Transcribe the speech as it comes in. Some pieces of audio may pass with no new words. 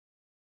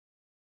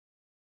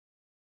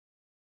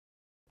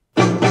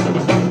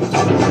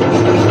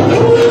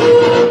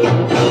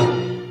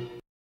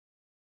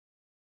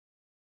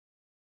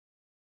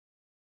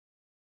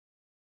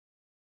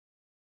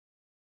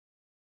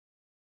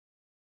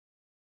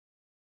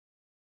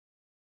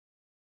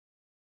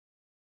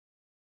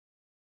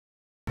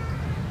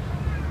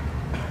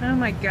Oh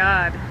my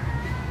god.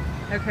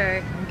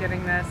 Okay, I'm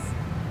getting this.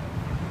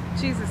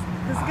 Jesus,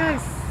 this guy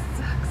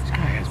sucks. This guy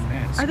has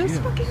mad skills. Are those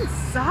fucking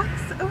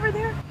socks over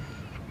there?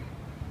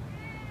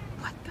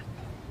 What the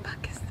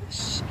fuck is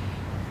this shit?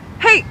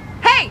 Hey!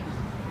 Hey!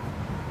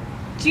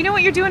 Do you know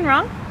what you're doing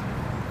wrong?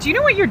 Do you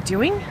know what you're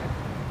doing?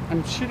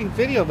 I'm shooting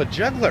video of a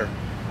juggler.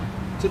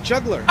 It's a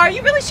juggler. Are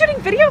you really shooting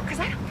video? Because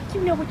I don't think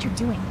you know what you're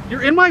doing.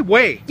 You're in my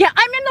way. Yeah,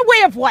 I'm in the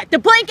way of what? The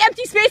blank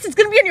empty space is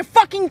gonna be on your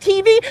fucking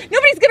TV?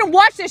 Nobody's gonna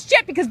watch this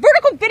shit because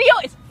vertical video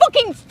is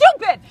fucking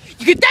stupid!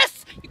 You get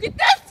this? You get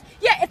this?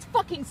 Yeah, it's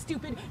fucking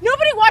stupid.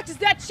 Nobody watches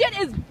that shit.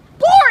 It's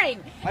boring!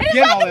 And it's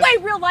not the way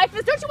real life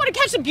is. Don't you want to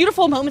catch the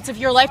beautiful moments of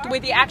your life the way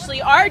they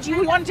actually are? Do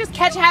you want to just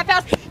catch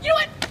half-ass? You know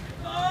what?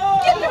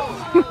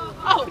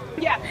 Oh,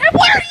 yeah. And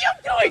what are you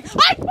doing?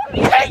 I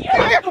fucking hate you!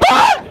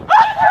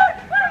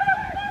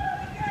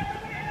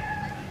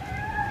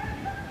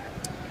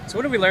 So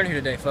what did we learn here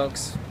today,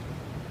 folks?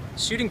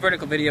 Shooting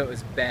vertical video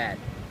is bad.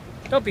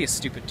 Don't be a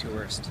stupid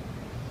tourist.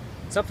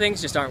 Some things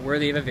just aren't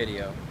worthy of a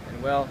video.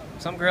 And well,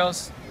 some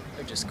girls,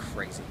 they're just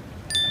crazy.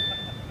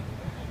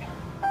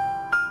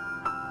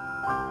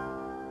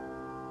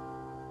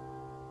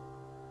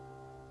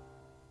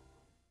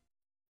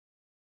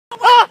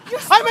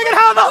 I'm making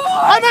hell!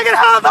 I'm making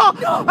hell!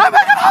 I'm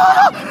making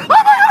hell!